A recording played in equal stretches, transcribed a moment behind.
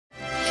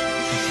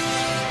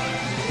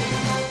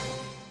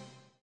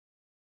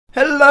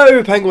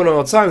Hello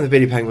Penguinauts, I'm the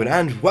Beardy Penguin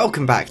and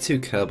welcome back to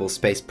Kerbal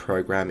Space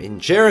Program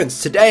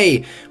Endurance.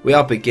 Today we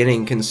are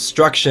beginning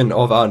construction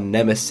of our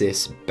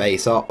Nemesis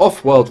base, our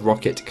off-world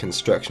rocket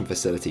construction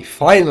facility,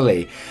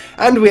 finally.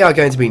 And we are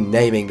going to be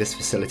naming this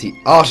facility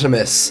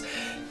Artemis,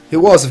 who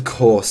was of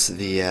course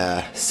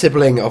the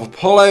sibling of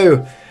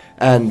Apollo.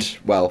 And,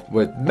 well,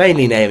 we're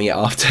mainly naming it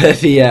after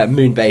the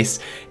moon base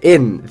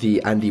in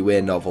the Andy Weir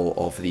novel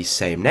of the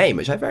same name,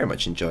 which I very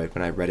much enjoyed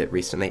when I read it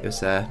recently. It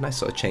was a nice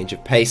sort of change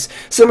of pace.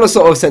 Similar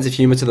sort of sense of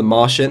humour to The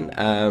Martian,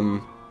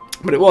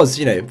 but it was,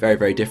 you know, very,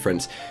 very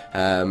different.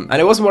 And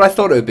it wasn't what I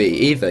thought it would be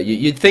either.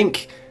 You'd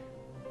think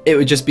it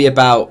would just be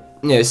about,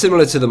 you know,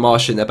 similar to The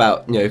Martian,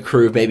 about, you know, a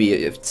crew of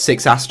maybe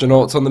 6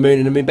 astronauts on the moon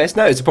in a moon base.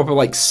 No, it's a proper,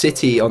 like,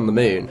 city on the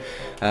moon.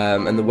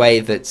 And the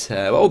way that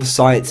all the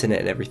science in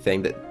it and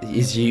everything that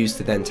is used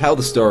to then tell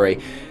the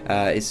story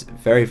is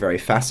very, very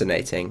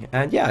fascinating.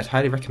 And yeah, I'd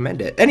highly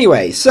recommend it.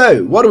 Anyway,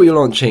 so what are we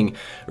launching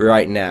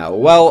right now?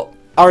 Well,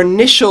 our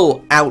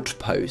initial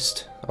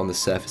outpost on the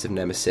surface of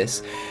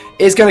Nemesis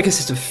is going to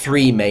consist of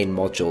 3 main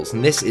modules,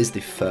 and this is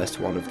the first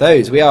one of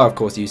those. We are, of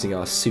course, using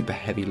our super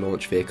heavy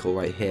launch vehicle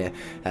right here,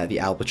 the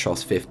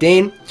Albatross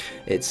 15.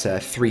 It's a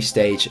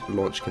 3-stage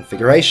launch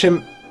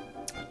configuration.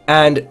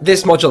 And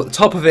this module at the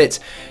top of it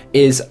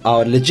is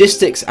our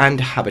logistics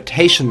and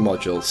habitation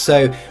module.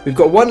 So we've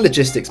got one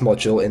logistics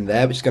module in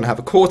there, which is going to have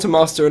a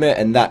quartermaster in it,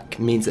 and that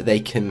means that they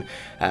can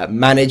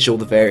manage all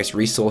the various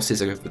resources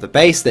of the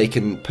base. They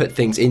can put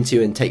things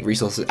into and take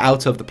resources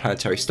out of the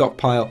planetary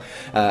stockpile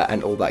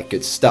and all that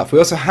good stuff. We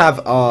also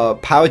have our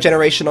power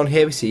generation on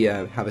here. We see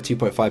have a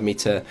 2.5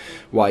 meter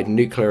wide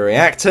nuclear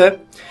reactor.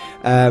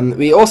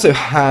 We also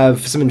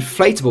have some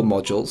inflatable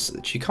modules,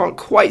 which you can't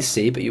quite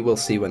see, but you will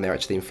see when they're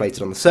actually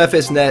inflated on the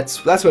surface, and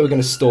that's where we're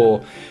going to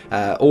store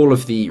all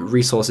of the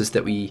resources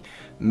that we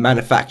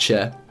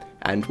manufacture.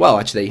 And, well,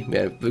 actually, you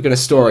know, we're going to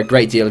store a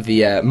great deal of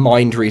the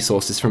mined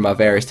resources from our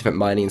various different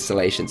mining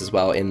installations as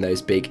well in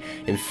those big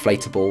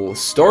inflatable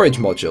storage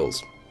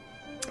modules.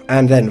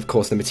 And then, of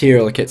course, the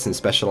material kits and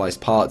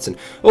specialized parts and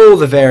all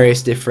the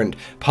various different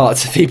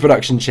parts of the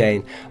production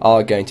chain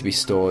are going to be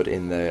stored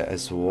in there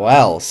as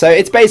well. So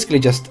it's basically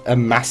just a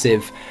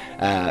massive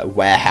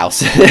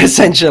warehouse,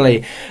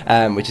 essentially,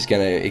 which is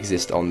going to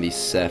exist on the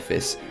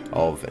surface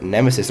of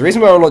Nemesis. The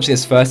reason why we're launching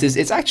this first is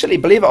it's actually,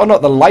 believe it or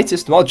not, the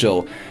lightest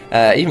module,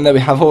 even though we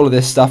have all of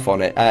this stuff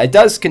on it. It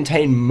does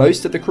contain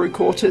most of the crew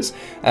quarters.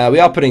 We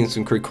are putting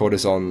some crew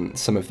quarters on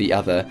some of the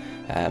other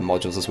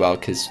modules as well,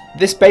 because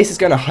this base is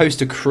going to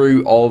host a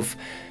crew of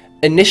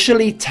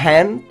initially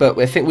 10, but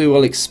I think we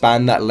will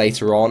expand that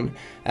later on.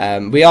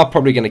 We are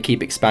probably going to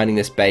keep expanding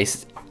this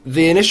base.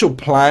 The initial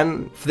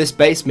plan for this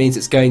base means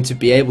it's going to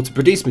be able to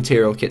produce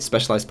material kits,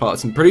 specialized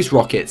parts, and produce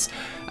rockets,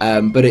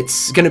 but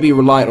it's going to be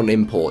reliant on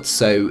imports,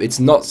 so it's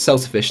not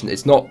self-sufficient,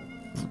 it's not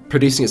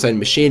producing its own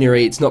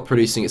machinery, it's not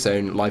producing its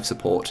own life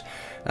support.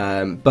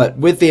 But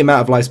with the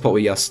amount of life support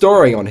we are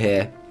storing on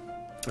here,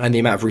 and the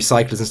amount of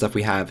recyclers and stuff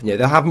we have, you know,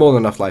 they'll have more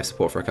than enough life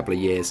support for a couple of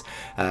years.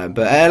 But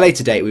at a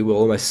later date, we will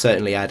almost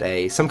certainly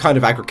add some kind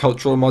of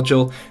agricultural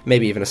module,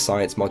 maybe even a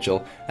science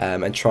module,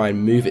 and try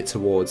and move it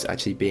towards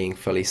actually being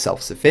fully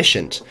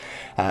self-sufficient.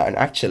 And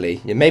actually,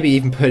 you know, maybe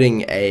even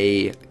putting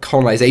a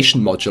colonization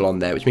module on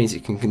there, which means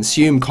it can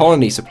consume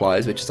colony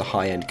supplies, which is a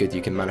high-end good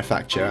you can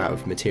manufacture out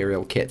of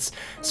material kits,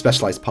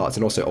 specialized parts,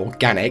 and also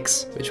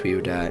organics, which we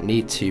would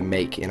need to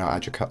make in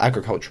our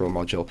agricultural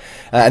module.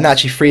 And that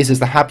actually freezes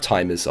the hab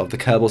timers of the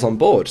Kerbals on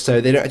board, so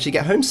they don't actually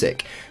get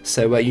homesick.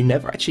 So you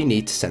never actually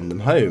need to send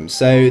them home.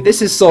 So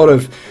this is sort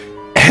of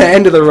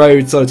end of the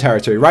road sort of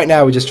territory. Right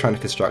now we're just trying to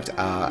construct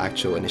our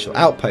actual initial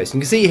outpost. And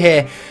you can see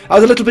here, I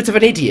was a little bit of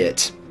an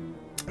idiot.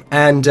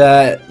 And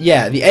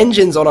yeah, the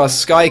engines on our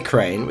sky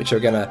crane, which are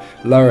going to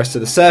lower us to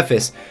the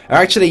surface, are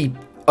actually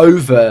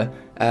over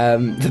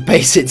the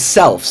base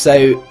itself.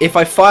 So if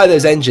I fire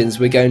those engines,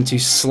 we're going to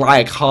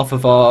slag half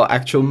of our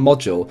actual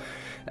module.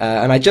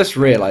 And I just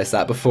realised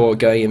that before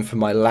going in for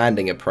my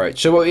landing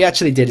approach. So what we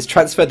actually did is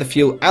transfer the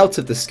fuel out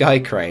of the sky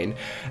crane,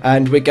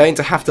 and we're going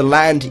to have to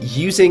land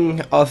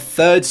using our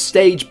 3rd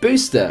stage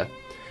booster,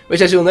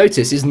 which, as you'll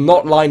notice, is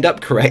not lined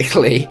up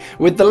correctly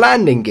with the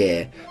landing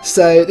gear.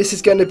 So this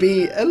is going to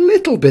be a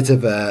little bit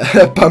of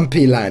a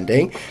bumpy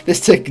landing. This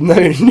took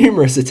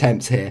numerous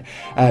attempts here.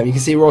 You can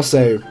see we're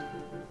also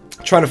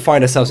trying to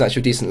find ourselves an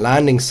actual decent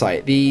landing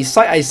site. The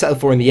site I settled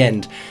for in the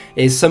end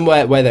is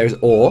somewhere where there's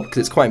ore, because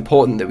it's quite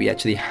important that we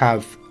actually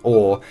have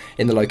ore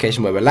in the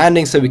location where we're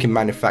landing so we can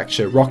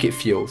manufacture rocket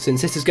fuel.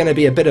 Since this is going to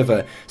be a bit of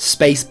a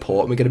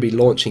spaceport and we're going to be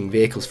launching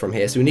vehicles from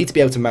here, so we need to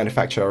be able to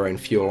manufacture our own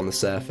fuel on the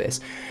surface.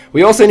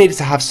 We also needed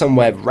to have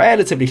somewhere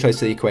relatively close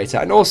to the equator,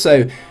 and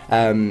also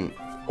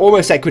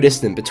almost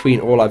equidistant between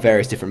all our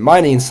various different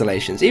mining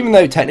installations. Even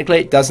though technically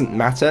it doesn't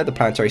matter, the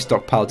planetary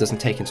stockpile doesn't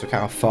take into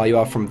account how far you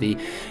are from the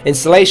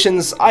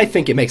installations, I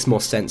think it makes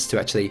more sense to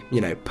actually, you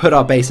know, put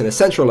our base in a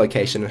central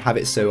location and have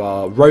it so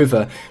our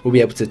rover will be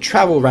able to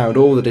travel around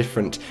all the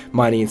different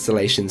mining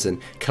installations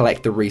and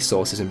collect the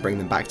resources and bring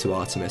them back to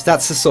Artemis.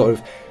 That's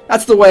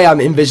the way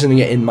I'm envisioning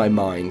it in my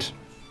mind.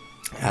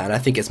 And I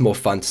think it's more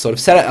fun to sort of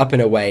set it up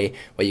in a way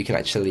where you can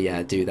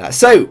actually do that.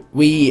 So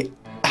we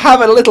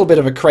have a little bit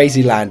of a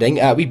crazy landing.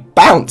 We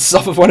bounce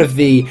off of one of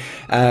the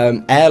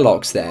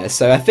airlocks there.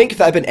 So I think if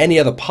that had been any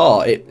other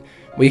part,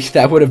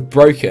 that would have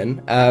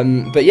broken.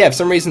 But yeah, for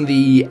some reason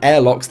the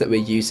airlocks that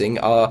we're using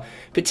are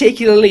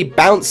particularly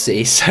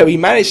bouncy. So we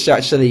managed to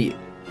actually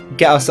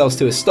get ourselves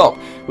to a stop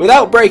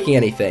without breaking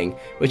anything,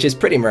 which is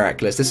pretty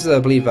miraculous. This is, I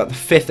believe, about the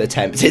 5th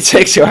attempt it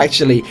took to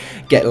actually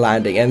get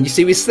landing. And you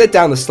see we slid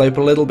down the slope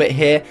a little bit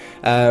here,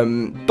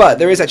 but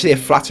there is actually a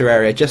flatter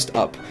area just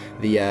up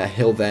the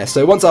hill there.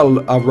 So once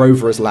our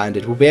rover has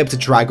landed, we'll be able to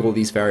drag all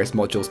these various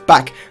modules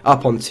back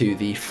up onto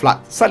the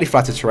slightly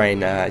flatter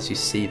terrain, as you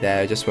see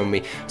there, just when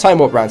we time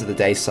warp round to the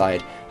day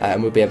side,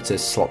 and we'll be able to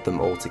slot them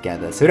all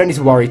together. So we don't need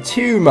to worry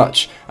too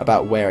much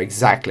about where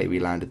exactly we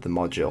landed the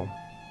module.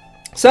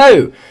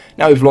 So,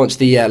 now we've launched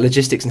the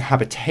Logistics and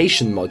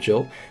Habitation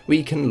module,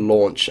 we can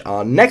launch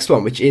our next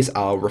one, which is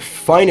our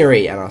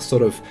Refinery and our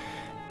sort of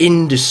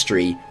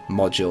Industry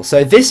module.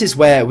 So this is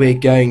where we're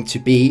going to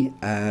be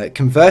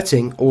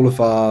converting all of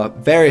our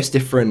various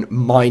different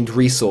mined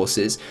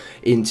resources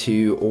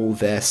into all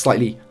their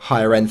slightly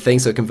higher end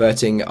things. So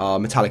converting our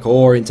metallic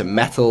ore into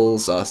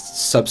metals, our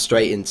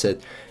substrate into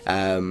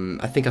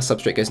I think our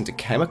substrate goes into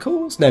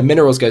chemicals? No,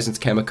 minerals goes into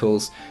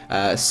chemicals,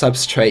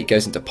 substrate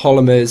goes into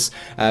polymers,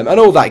 and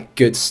all that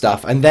good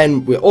stuff. And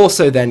then we're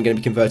also then going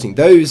to be converting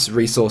those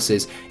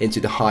resources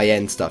into the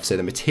high-end stuff, so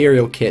the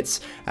material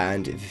kits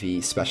and the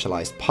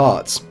specialized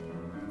parts.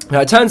 Now,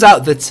 it turns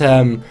out that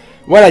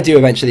when I do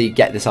eventually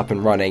get this up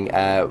and running,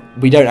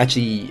 we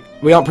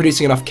aren't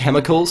producing enough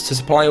chemicals to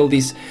supply all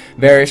these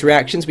various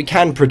reactions. We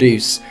can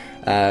produce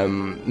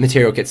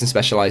material kits and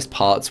specialized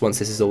parts once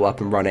this is all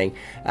up and running,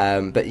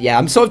 but yeah,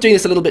 I'm sort of doing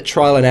this a little bit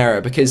trial and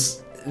error,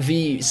 because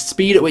the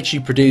speed at which you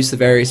produce the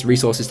various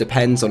resources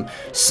depends on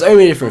so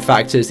many different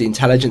factors, the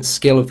intelligence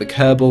skill of the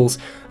Kerbals,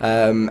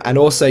 and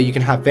also you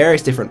can have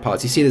various different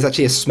parts. You see there's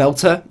actually a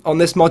smelter on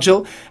this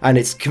module, and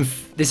it's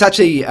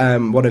actually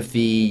one of the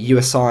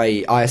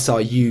USI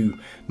ISRU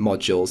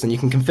modules, and you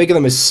can configure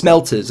them as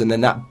smelters, and then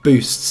that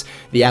boosts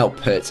the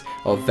output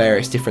of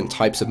various different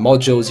types of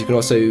modules. You can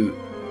also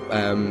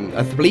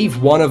I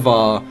believe one of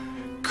our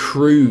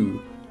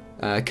crew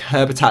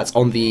habitats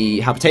on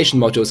the habitation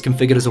module is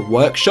configured as a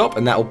workshop,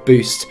 and that will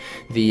boost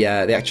the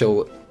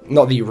actual,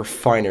 not the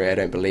refinery, I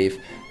don't believe.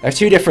 There are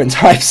two different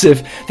types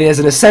of, I think there's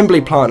an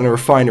assembly plant and a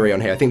refinery on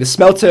here. I think the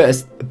smelter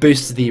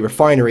boosts the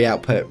refinery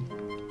output,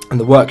 and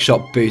the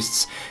workshop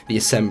boosts the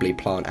assembly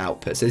plant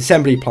output. So the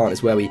assembly plant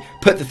is where we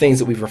put the things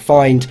that we've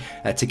refined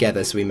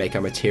together, so we make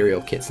our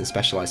material kits and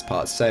specialized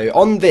parts. So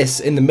on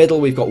this, in the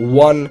middle, we've got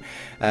one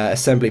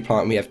assembly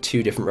plant, and we have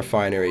two different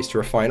refineries to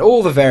refine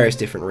all the various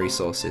different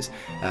resources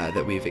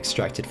that we've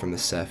extracted from the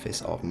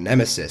surface of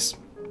Nemesis.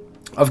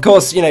 Of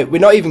course, you know,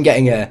 we're not even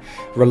getting a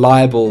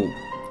reliable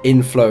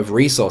inflow of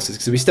resources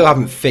because we still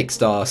haven't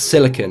fixed our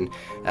silicon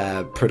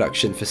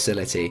production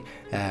facility,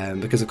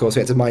 because of course we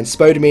had to mine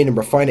spodumene and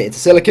refine it into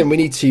silicon. We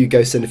need to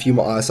go send a few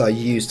more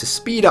ISRUs to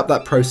speed up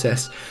that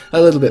process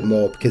a little bit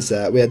more, because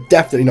we are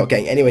definitely not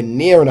getting anywhere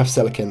near enough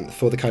silicon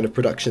for the kind of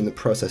production the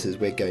processes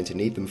we're going to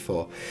need them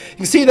for. You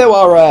can see though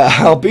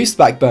our boost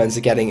backburns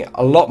are getting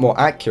a lot more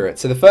accurate.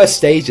 So the first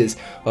stages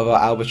of our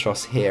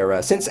Albatross here,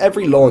 since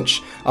every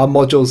launch our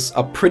modules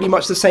are pretty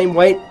much the same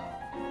weight,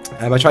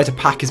 I try to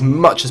pack as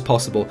much as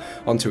possible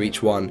onto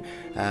each one,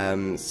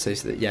 so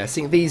that, yeah, I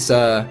think these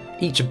are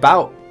each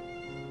about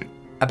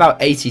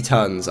 80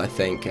 tons, I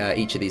think,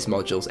 each of these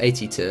modules,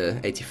 80 to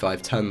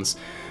 85 tons,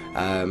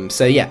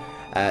 so yeah,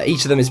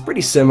 each of them is pretty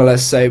similar,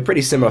 so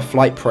pretty similar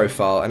flight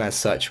profile, and as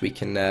such we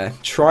can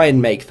try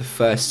and make the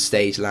first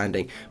stage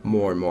landing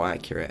more and more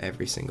accurate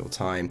every single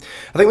time.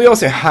 I think we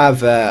also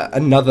have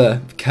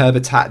another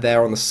Kerbatat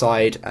there on the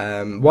side.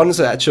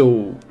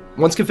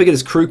 One's configured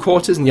as crew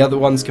quarters and the other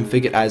one's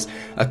configured as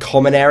a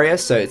common area,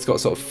 so it's got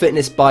sort of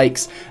fitness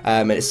bikes,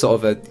 and it's sort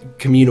of a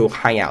communal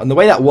hangout. And the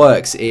way that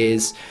works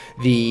is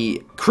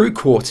the crew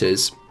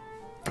quarters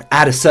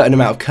add a certain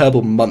amount of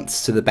Kerbal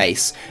months to the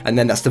base, and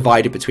then that's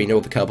divided between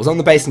all the Kerbals on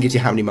the base and gives you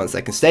how many months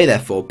they can stay there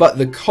for. But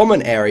the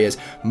common areas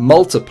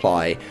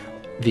multiply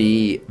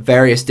the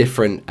various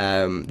different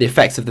the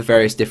effects of the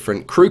various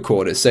different crew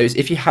quarters. So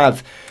if you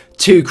have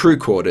 2 crew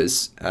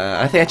quarters,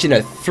 I think actually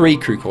no, 3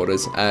 crew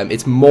quarters,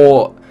 it's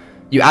more.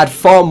 You add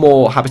far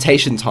more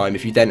habitation time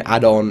if you then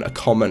add on a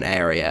common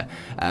area,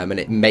 and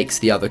it makes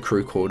the other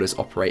crew quarters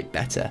operate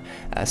better.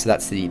 So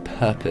that's the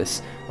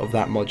purpose of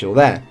that module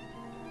there.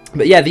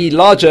 But yeah, the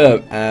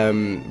larger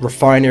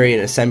refinery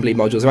and assembly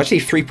modules are actually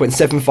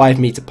 3.75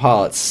 meter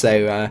parts,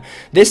 so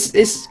this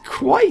is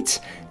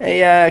quite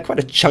a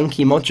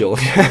chunky module,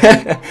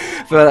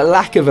 for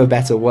lack of a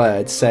better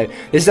word. So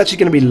this is actually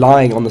going to be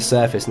lying on the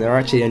surface, and there are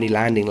actually only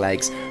landing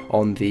legs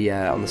on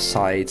the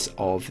sides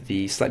of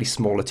the slightly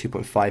smaller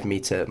 2.5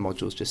 meter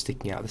modules just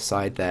sticking out the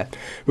side there.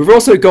 We've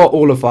also got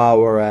all of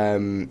our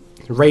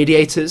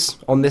radiators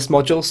on this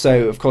module.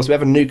 So of course we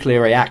have a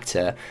nuclear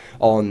reactor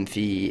on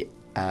the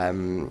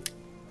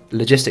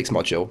logistics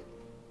module,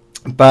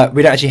 but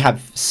we don't actually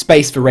have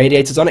space for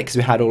radiators on it because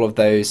we had all of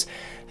those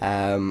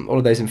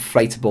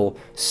inflatable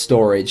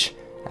storage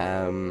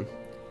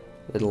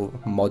little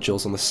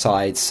modules on the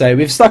sides. So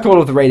we've stuck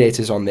all of the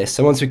radiators on this,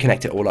 so once we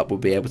connect it all up, we'll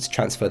be able to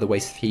transfer the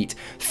waste heat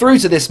through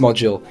to this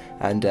module,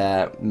 and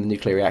the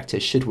nuclear reactor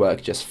should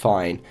work just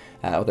fine.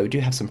 Although we do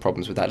have some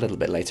problems with that a little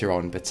bit later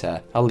on, but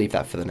I'll leave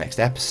that for the next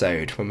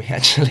episode when we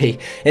actually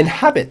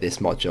inhabit this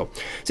module.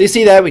 So you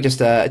see there, we're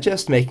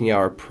just making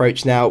our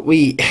approach now.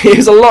 It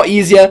was a lot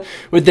easier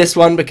with this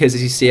one because,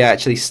 as you see, I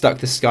actually stuck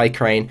the sky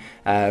crane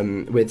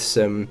with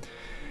some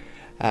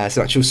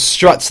actual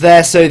struts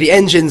there, so the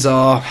engines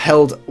are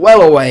held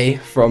well away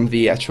from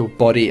the actual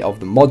body of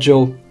the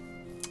module,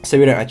 so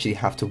we don't actually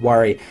have to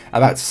worry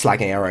about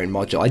slagging our own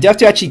module. I do have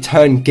to actually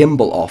turn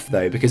gimbal off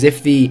though, because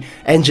if the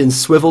engines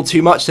swivel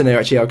too much, then they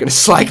actually are going to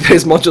slag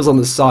those modules on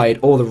the side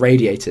or the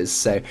radiators,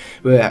 so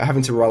we're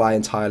having to rely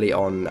entirely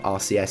on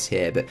RCS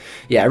here. But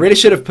yeah, I really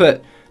should have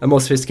put a more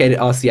sophisticated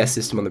RCS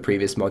system on the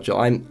previous module.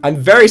 I'm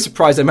very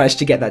surprised I managed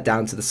to get that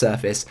down to the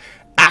surface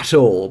at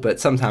all, but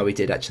somehow we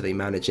did actually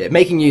manage it.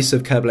 Making use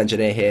of Kerbal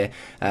Engineer here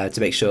to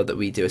make sure that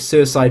we do a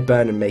suicide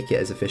burn and make it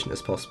as efficient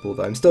as possible,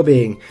 though I'm still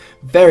being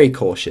very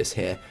cautious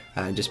here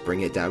and just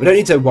bring it down. We don't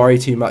need to worry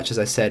too much, as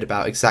I said,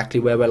 about exactly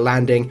where we're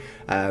landing,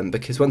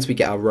 because once we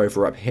get our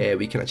rover up here,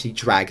 we can actually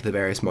drag the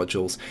various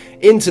modules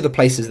into the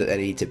places that they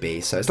need to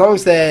be. So as long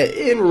as they're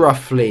in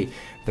roughly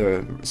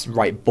the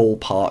right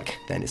ballpark,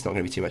 then it's not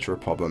going to be too much of a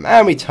problem.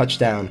 And we touch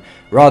down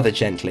rather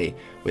gently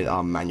with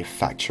our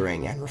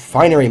manufacturing and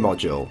refinery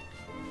module.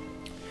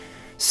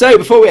 So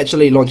before we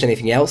actually launch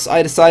anything else,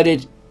 I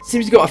decided,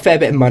 since we got a fair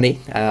bit of money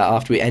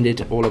after we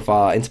ended all of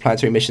our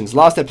interplanetary missions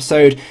last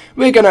episode,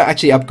 we're going to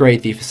actually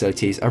upgrade the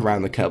facilities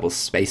around the Kerbal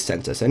Space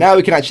Center. So now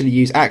we can actually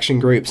use action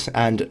groups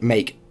and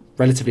make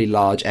relatively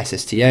large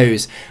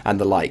SSTOs and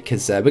the like,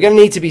 because we're going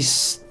to need to be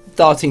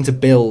starting to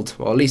build,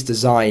 or at least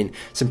design,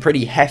 some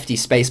pretty hefty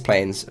space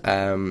planes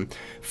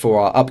for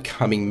our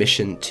upcoming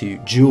mission to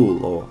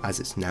Jool, or as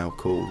it's now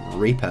called,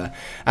 Reaper.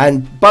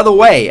 And by the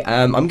way,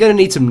 I'm going to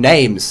need some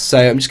names,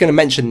 so I'm just going to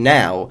mention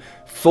now,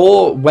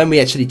 for when we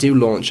actually do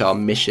launch our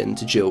mission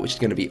to Jool, which is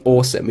going to be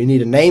awesome, we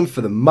need a name for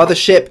the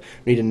mothership,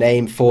 we need a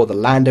name for the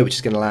lander, which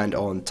is going to land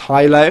on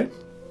Tylo.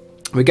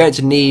 We're going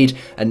to need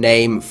a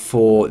name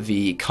for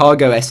the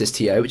cargo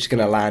SSTO, which is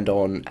going to land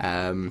on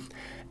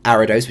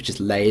Aerospace, which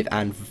is Lathe,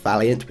 and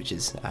Valiant, which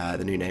is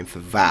the new name for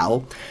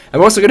Val. And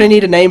we're also going to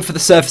need a name for the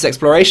surface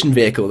exploration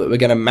vehicle that we're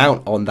going to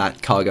mount on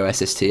that cargo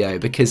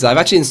SSTO, because I've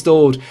actually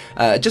installed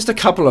just a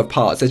couple of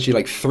parts, actually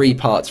like 3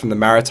 parts from the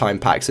maritime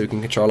pack, so we can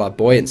control our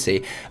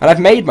buoyancy. And I've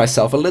made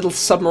myself a little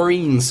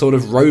submarine sort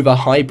of rover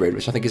hybrid,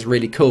 which I think is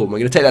really cool. And we're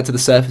going to take that to the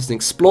surface and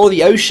explore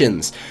the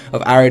oceans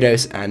of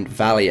Aerospace and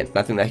Valiant. And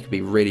I think that could be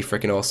really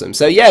freaking awesome.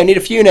 So yeah, we need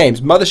a few names: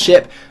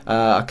 mothership,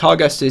 our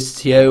cargo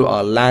SSTO,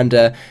 our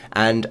lander,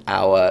 and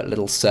our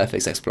little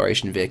surface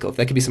exploration vehicle. If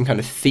there could be some kind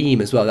of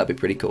theme as well, that'd be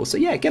pretty cool. So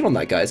yeah, get on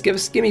that, guys. Give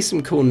me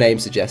some cool name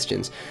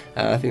suggestions.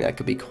 I think that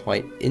could be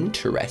quite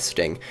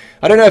interesting.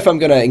 I don't know if I'm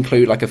going to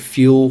include like a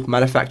fuel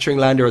manufacturing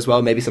lander as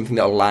well, maybe something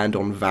that'll land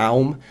on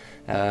Valm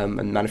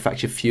and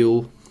manufacture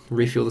fuel,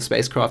 refuel the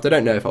spacecraft. I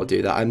don't know if I'll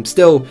do that. I'm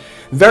still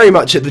very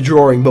much at the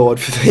drawing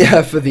board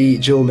for the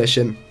Jool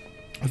mission.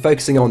 I'm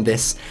focusing on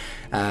this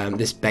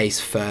base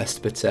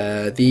first, but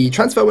the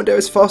transfer window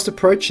is fast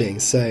approaching,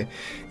 so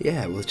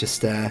yeah, we'll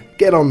just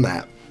get on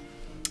that.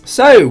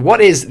 So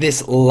what is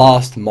this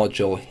last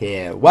module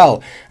here?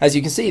 Well, as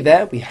you can see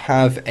there, we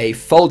have a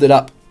folded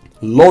up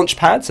launch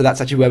pad, so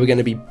that's actually where we're going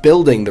to be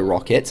building the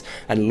rockets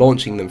and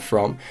launching them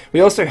from.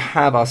 We also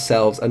have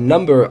ourselves a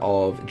number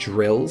of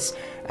drills,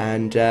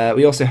 and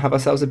we also have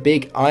ourselves a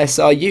big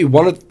ISRU.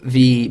 One of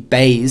the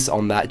bays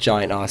on that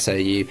giant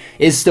ISRU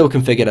is still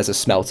configured as a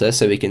smelter,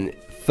 so we can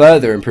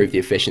further improve the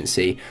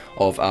efficiency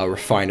of our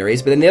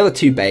refineries. But then the other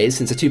 2 bays,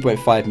 since a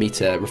 2.5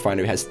 meter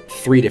refinery has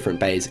 3 different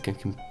bays, it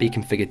can be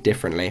configured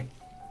differently.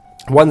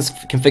 One's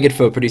configured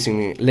for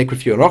producing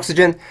liquid fuel and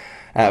oxygen,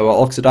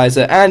 or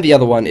oxidizer, and the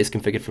other one is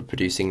configured for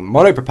producing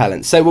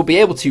monopropellant. So we'll be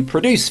able to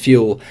produce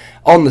fuel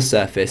on the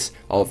surface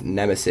of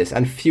Nemesis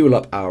and fuel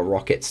up our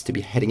rockets to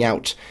be heading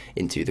out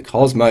into the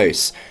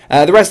cosmos.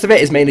 The rest of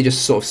it is mainly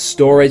just sort of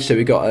storage, so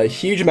we've got a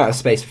huge amount of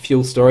space for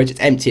fuel storage. It's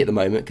empty at the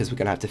moment because we're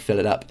going to have to fill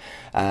it up,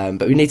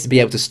 but we need to be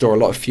able to store a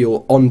lot of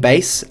fuel on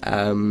base,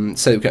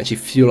 so we can actually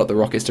fuel up the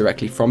rockets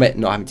directly from it,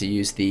 not having to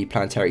use the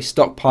planetary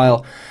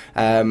stockpile.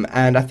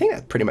 And I think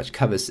that pretty much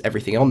covers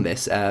everything on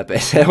this, but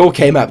it all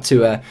came up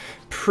to a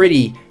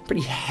pretty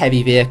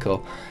heavy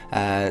vehicle.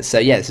 So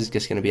yeah, this is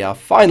just going to be our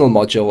final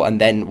module,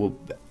 and then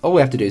all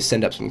we have to do is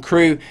send up some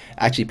crew,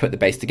 actually put the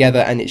base together,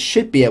 and it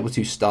should be able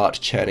to start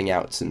churning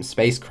out some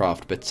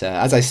spacecraft. But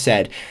as I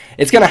said,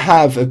 it's going to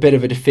have a bit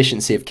of a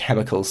deficiency of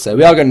chemicals, so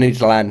we are going to need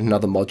to land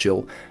another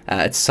module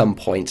at some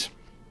point.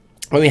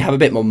 when we have a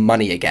bit more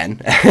money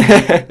again,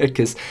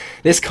 because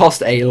this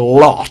cost a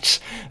lot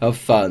of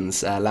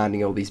funds,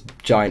 landing all these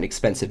giant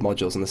expensive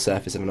modules on the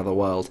surface of another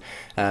world.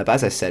 But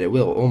as I said, it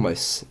will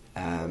almost,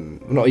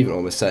 not even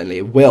almost certainly,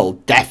 it will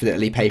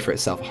definitely pay for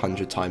itself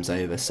 100 times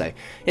over. So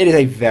it is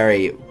a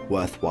very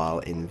worthwhile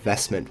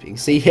investment. You can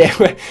see here,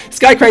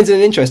 Sky Crane's in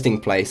an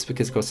interesting place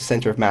because, of course, the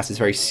centre of mass is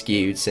very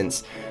skewed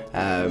since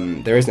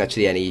there isn't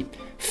actually any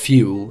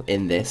fuel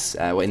in this,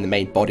 in the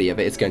main body of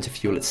it. It's going to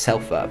fuel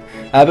itself up.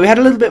 But we had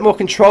a little bit more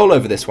control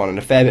over this one and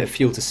a fair bit of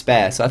fuel to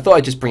spare, so I thought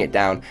I'd just bring it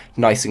down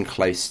nice and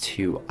close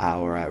to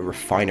our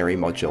refinery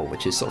module,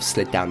 which is sort of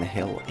slid down the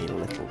hill a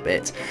little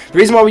bit. The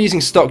reason why we're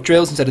using stock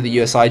drills instead of the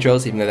USI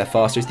drills, even though they're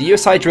faster, is the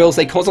USI drills,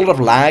 they cause a lot of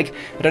lag.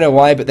 I don't know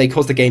why, but they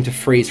cause the game to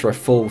freeze for a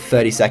full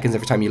 30 seconds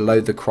every time you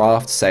load the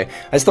craft, so I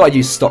just thought I'd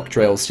use stock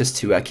drills just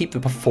to keep the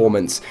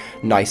performance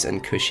nice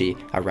and cushy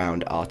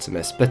around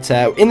Artemis. But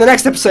in the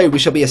next episode, we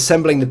shall be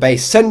assembling the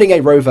base, sending a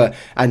rover,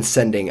 and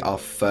sending our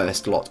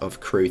first lot of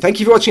crew.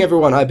 Thank you for watching,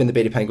 everyone. I've been the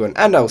Beardy Penguin,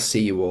 and I'll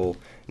see you all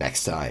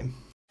next time.